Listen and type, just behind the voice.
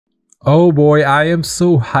Oh boy, I am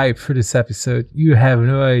so hyped for this episode. You have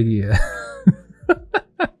no idea.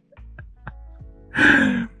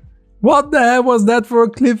 What the hell was that for a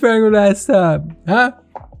cliffhanger last time? Huh?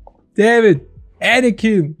 David,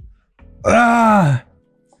 Anakin. Ah.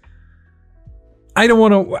 I don't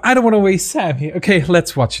wanna waste Sam here. Okay,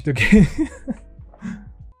 let's watch it, okay?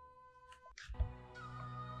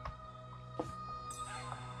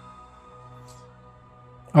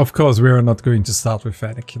 Of course, we are not going to start with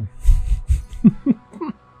Anakin.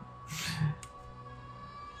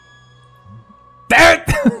 Damn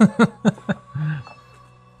it!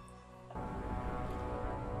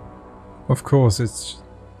 Of course, it's...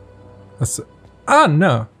 Oh,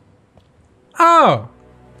 no. Oh!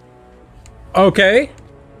 Okay.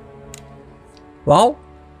 Well?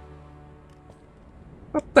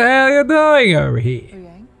 What the hell are you doing over here?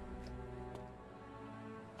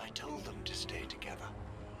 I told them to stay together.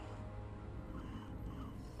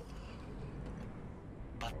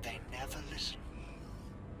 But they never listen.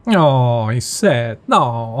 Oh, he said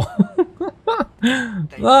no.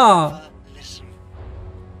 They Oh. never listen.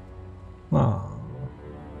 Oh.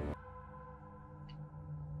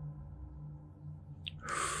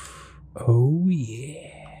 Oh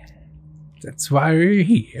yeah. That's why we're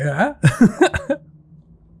here.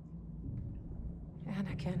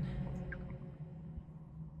 Anakin.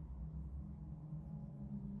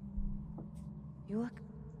 You look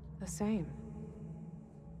the same.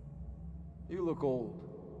 You look old.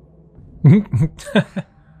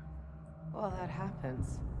 Well, that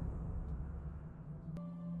happens.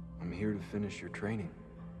 I'm here to finish your training.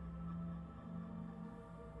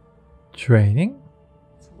 Training?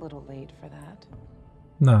 It's a little late for that.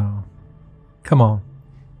 No. Come on.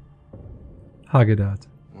 Hug it out.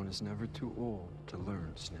 One is never too old to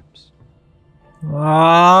learn, Snips.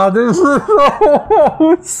 Ah, this is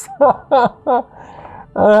so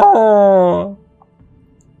oh.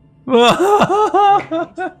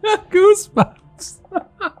 Goosebumps.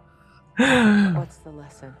 What's the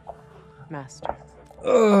lesson, Master?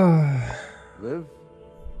 Live.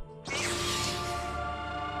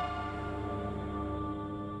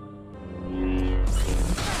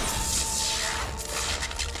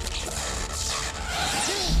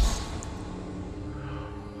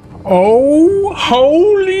 Oh,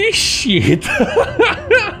 holy shit.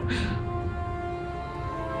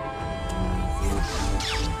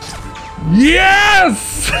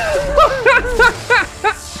 Yes!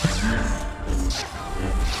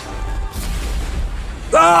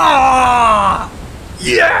 Ah!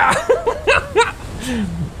 Yeah!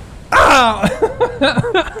 Ah!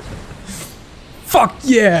 Fuck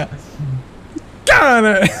yeah! Got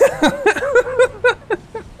it!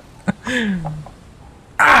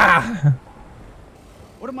 Ah!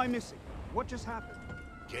 What am I missing? What just happened?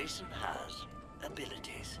 Jason has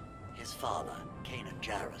abilities. His father, Kanan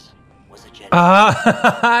Jarrus, was a Jedi.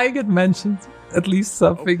 Ah, I get mentioned. At least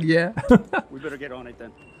something, Okay. yeah. We better get on it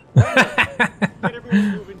then. Get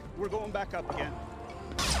everyone moving. We're going back up again.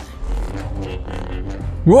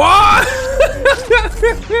 What?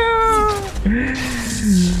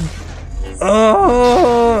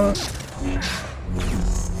 Oh.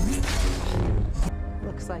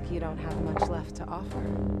 Looks like you don't have much left to offer.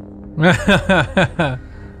 I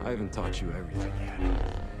haven't taught you everything yet.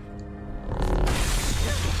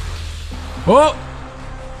 Oh!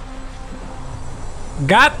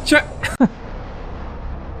 Gotcha!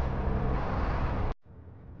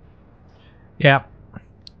 Yeah.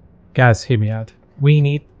 Guys, hear me out. We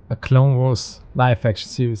need a Clone Wars live action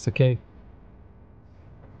series, okay?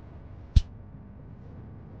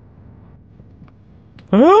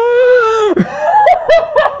 That's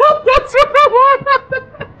what I want!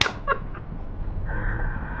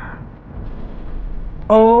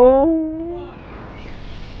 Oh!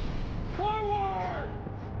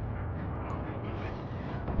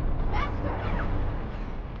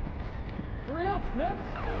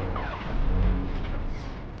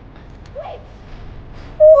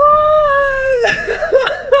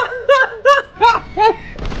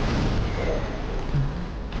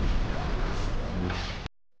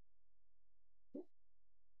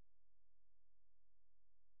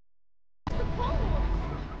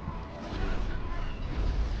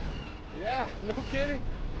 Yeah, no kidding.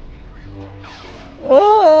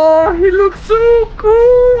 Oh, he looks so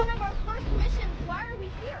cool! One of our first missions. Why are we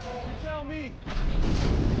here? You tell me.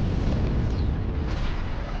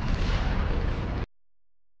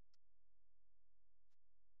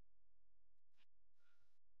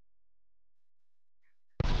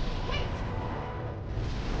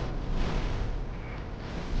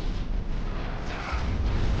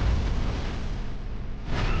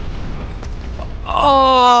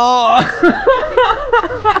 Oh!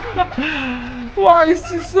 Why is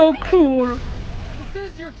this so cool?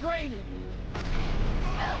 This is your training.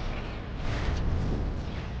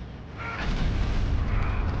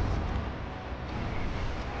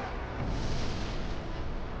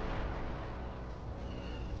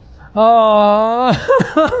 Oh.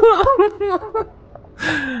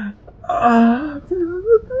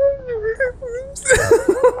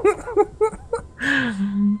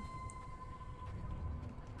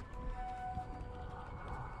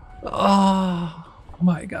 Oh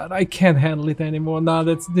my god, I can't handle it anymore. No,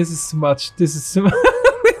 this is too much. This is too much.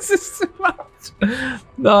 This is too much.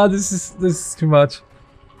 No, this is too much.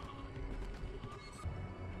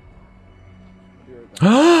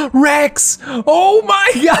 Rex! Oh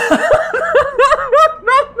my god!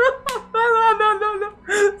 No.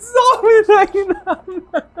 Stop it right now.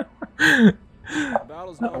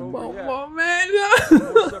 Battle's not over yet. Oh man.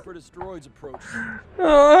 More separatist droids approach.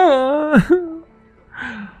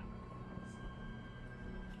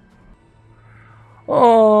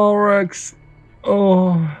 Oh, Rex.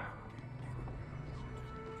 Oh.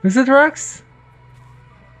 Is it Rex?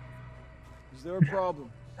 Is there a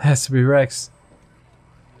problem? Has to be Rex.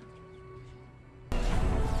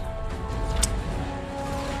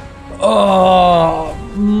 Oh.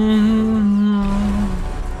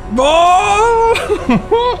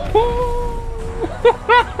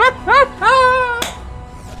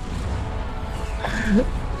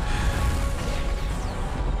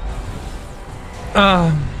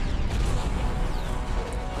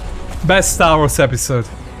 Best Star Wars episode.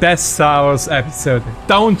 Best Star Wars episode.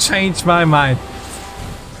 Don't change my mind.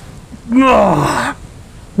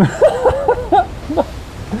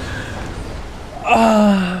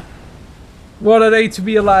 What a day to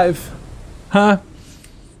be alive. Huh?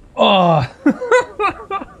 Oh.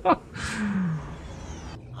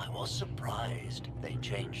 I was surprised they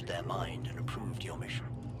changed their mind and approved your mission.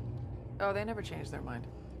 Oh, they never changed their mind.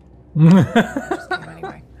 Just came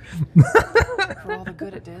anyway. For all the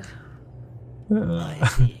good it did. I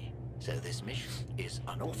see. So this mission is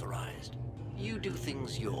unauthorized. You do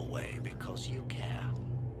things your way because you care.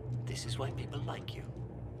 This is why people like you.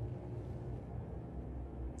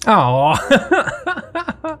 Oh.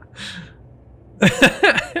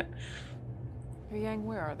 Yang,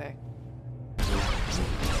 where are they?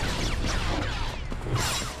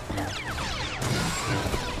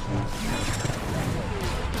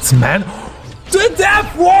 It's man. The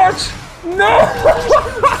Death Watch! No!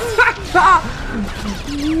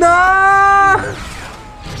 No!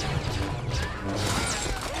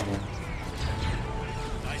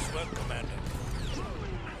 Nice work, Commander.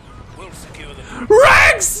 We'll secure the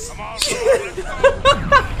Rex! Come on,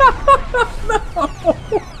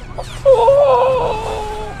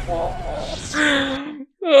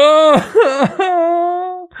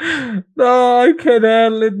 No, I can't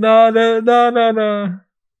handle it. No.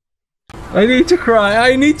 I need to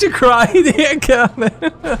cry. Dear God.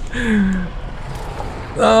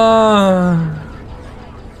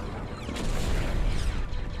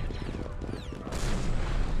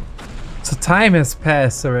 So time has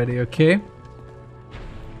passed already, okay?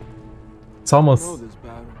 It's almost... know this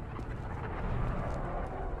battle.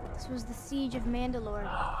 This was the siege of Mandalore.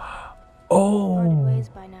 Parted Oh. ways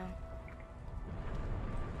by now.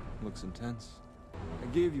 Looks intense. I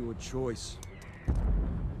gave you a choice.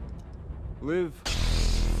 Live.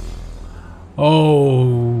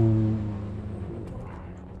 Oh.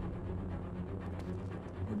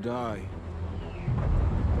 Or die.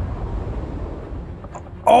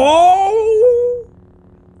 Oh.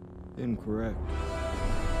 Incorrect.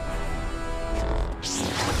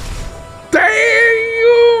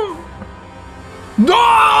 Damn! No!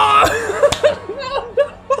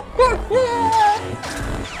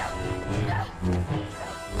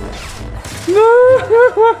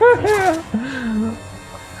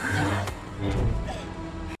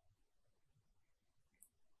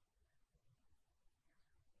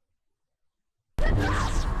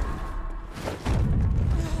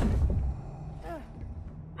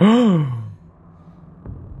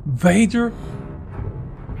 Vader?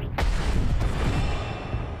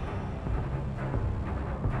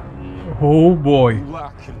 Oh boy. You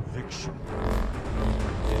lack conviction.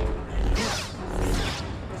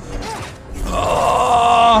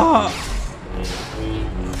 Ah!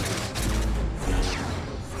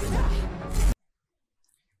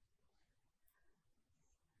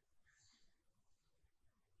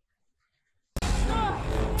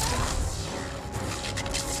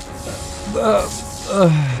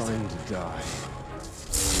 Time to die.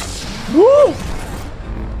 Woo!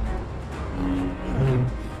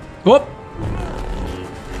 Whoop!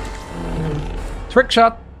 Trick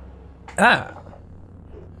shot. Ah.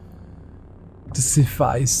 The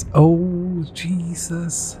suffice. Oh,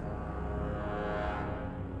 Jesus.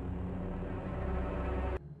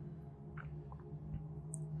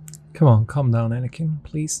 Come on, calm down, Anakin,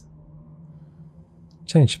 please.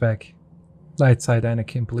 Change back. Light side,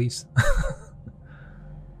 Anakin, please.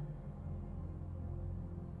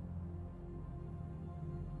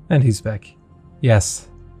 And he's back. Yes.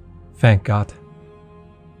 Thank God.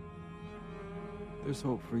 There's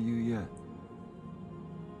hope for you yet.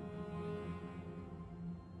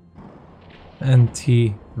 And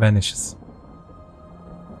he vanishes.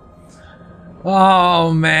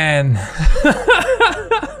 Oh man.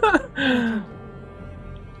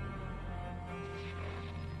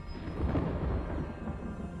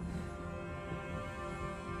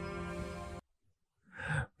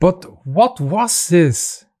 But what was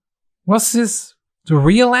this? Was this the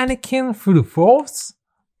real Anakin through the Force?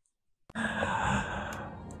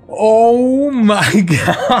 Oh my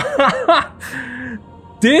God.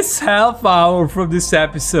 This half hour from this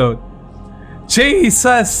episode.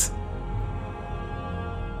 Jesus.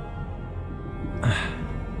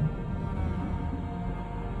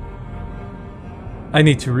 I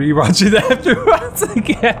need to rewatch it afterwards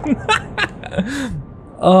again.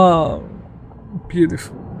 Oh,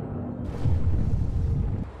 beautiful.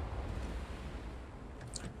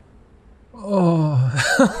 Oh.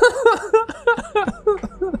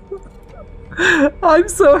 I'm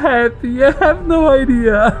so happy. I have no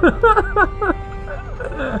idea.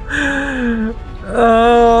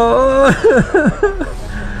 Oh.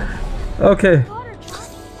 Okay.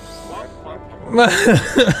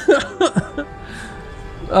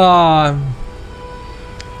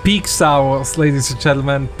 Peak Star Wars, ladies and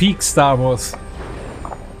gentlemen. Peak Star Wars.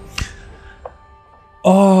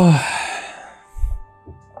 Oh.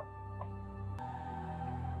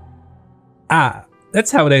 Ah,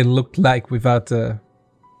 that's how they looked like without the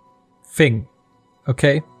thing.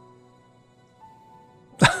 Okay.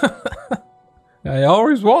 I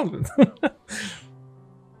always wanted.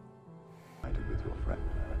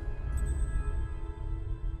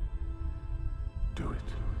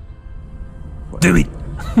 Do it.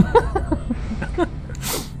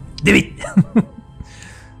 Do it.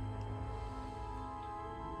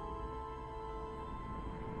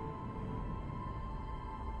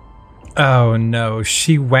 Oh no,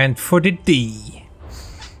 she went for the D.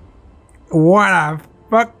 What a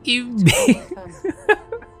fuck you did.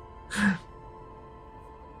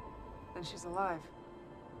 And she's alive.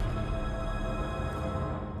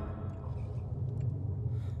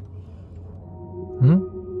 Hmm?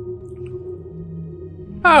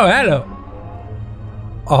 Oh, hello.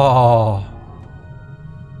 Oh.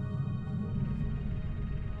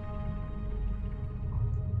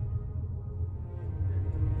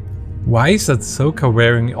 Why is Ahsoka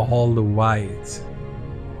wearing all the white?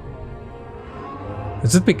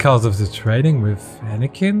 Is it because of the training with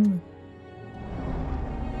Anakin?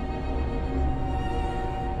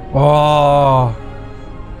 Oh.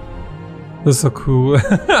 That's so cool.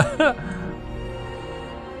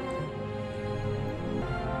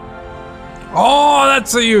 Oh,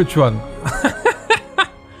 that's a huge one. Up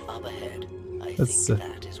ahead, I That's, think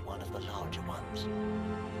that is one of the larger ones.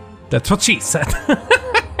 That's what she said.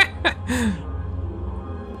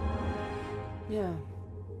 Yeah.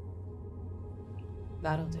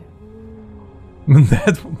 That'll do.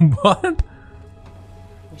 That what?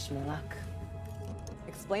 Wish me luck.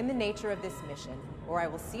 Explain the nature of this mission, or I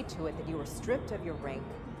will see to it that you are stripped of your rank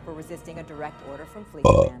for resisting a direct order from Fleet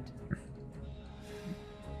Command.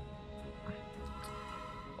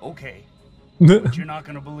 Okay. But you're not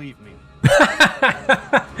gonna believe me.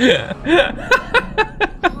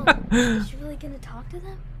 Is she really gonna talk to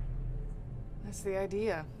them? That's the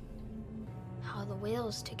idea. How the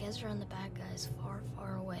whales took Ezra and the bad guys far,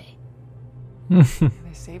 far away.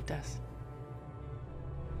 They saved us.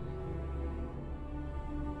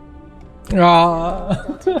 Ah.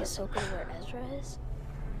 They'll take Ahsoka where Ezra is?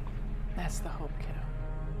 That's the hope, kiddo.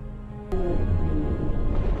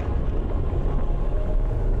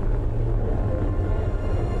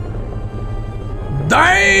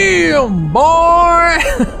 Damn, boy!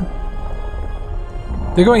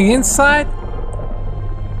 They're going inside?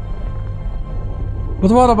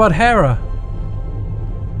 But what about Hera?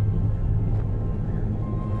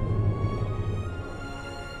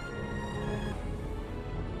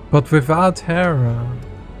 But without Hera...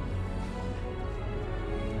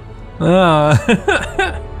 Ah.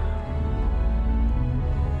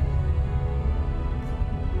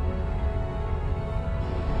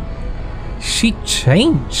 She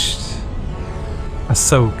changed.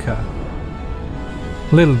 Ahsoka.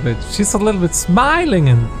 A little bit. She's a little bit smiling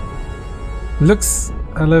and Looks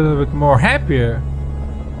a little bit more happier.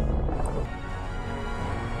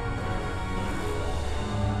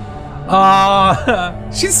 Oh,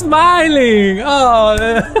 she's smiling. Oh,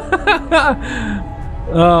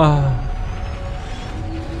 oh.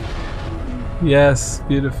 Yes,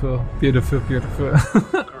 beautiful, beautiful, beautiful.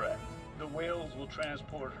 Correct. The whales will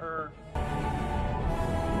transport her.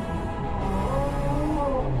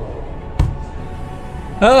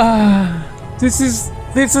 This is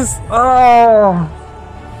oh,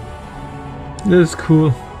 this is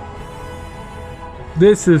cool.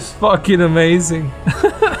 This is fucking amazing.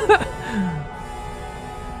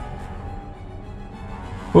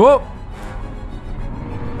 Whoa.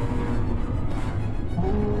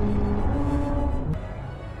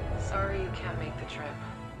 Sorry you can't make the trip.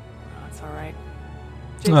 That's alright.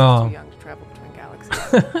 Jason's Oh. too young to travel between galaxies.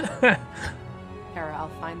 Kara,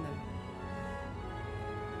 I'll find them.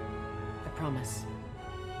 I promise.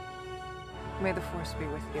 May the Force be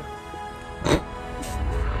with you.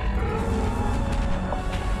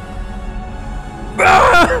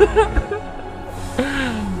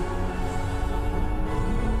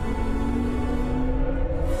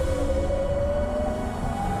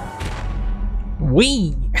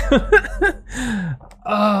 Wee.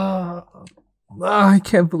 I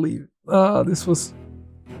can't believe it. This was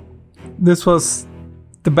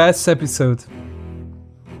the best episode.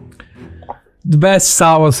 The best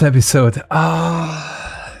Star Wars episode.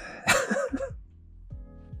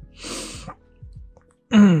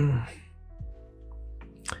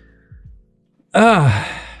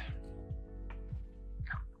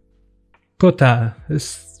 Puta,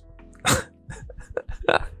 this.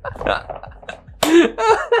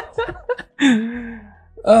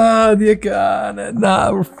 Dear God,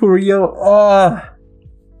 nah, for real.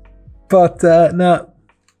 But no,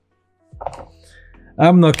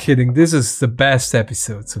 I'm not kidding. This is the best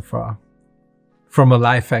episode so far from a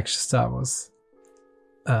live-action Star Wars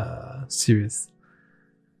series.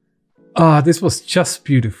 This was just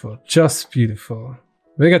beautiful, just beautiful.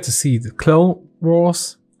 We got to see the Clone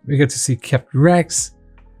Wars. We got to see Captain Rex,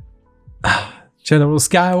 General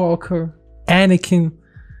Skywalker, Anakin.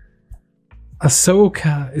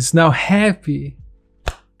 Ahsoka is now happy.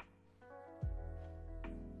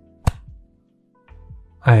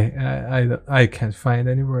 I can't find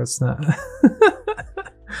any words now.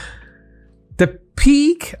 The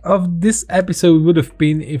peak of this episode would have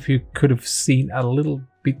been if you could have seen a little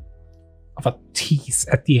bit of a tease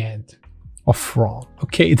at the end of Thrawn.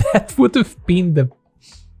 Okay, that would have been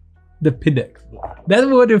the pinnacle. That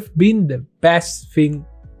would have been the best thing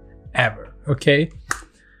ever. Okay.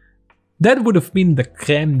 That would have been the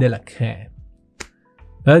creme de la creme.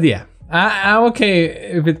 But yeah, I'm okay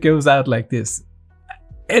if it goes out like this.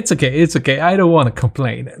 It's okay, it's okay. I don't want to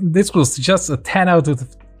complain. This was just a 10 out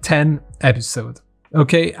of 10 episode.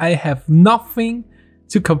 Okay, I have nothing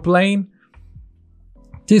to complain.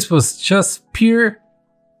 This was just pure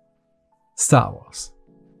Star Wars.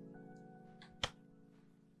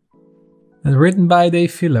 And written by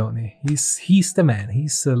Dave Filoni. He's the man.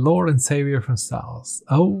 He's the Lord and Savior from Star Wars.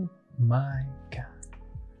 Oh my God.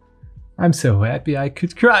 I'm so happy I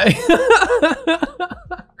could cry.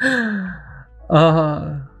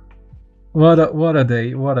 What a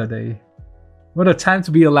day. What a day. What a time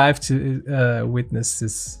to be alive to witness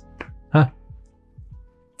this. Huh?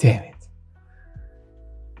 Damn it.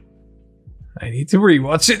 I need to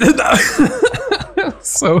rewatch it now.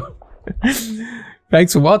 So,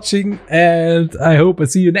 thanks for watching, and I hope I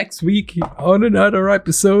see you next week on another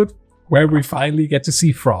episode where we finally get to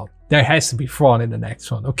see Thrawn. There has to be Thrawn in the next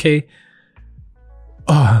one, okay?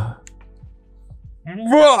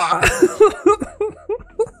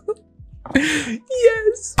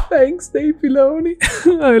 Yes, thanks Dave Filoni.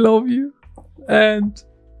 I love you. And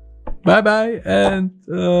bye-bye, and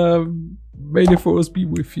may the Force be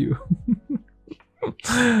with you.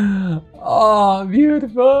 Oh,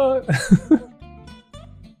 beautiful.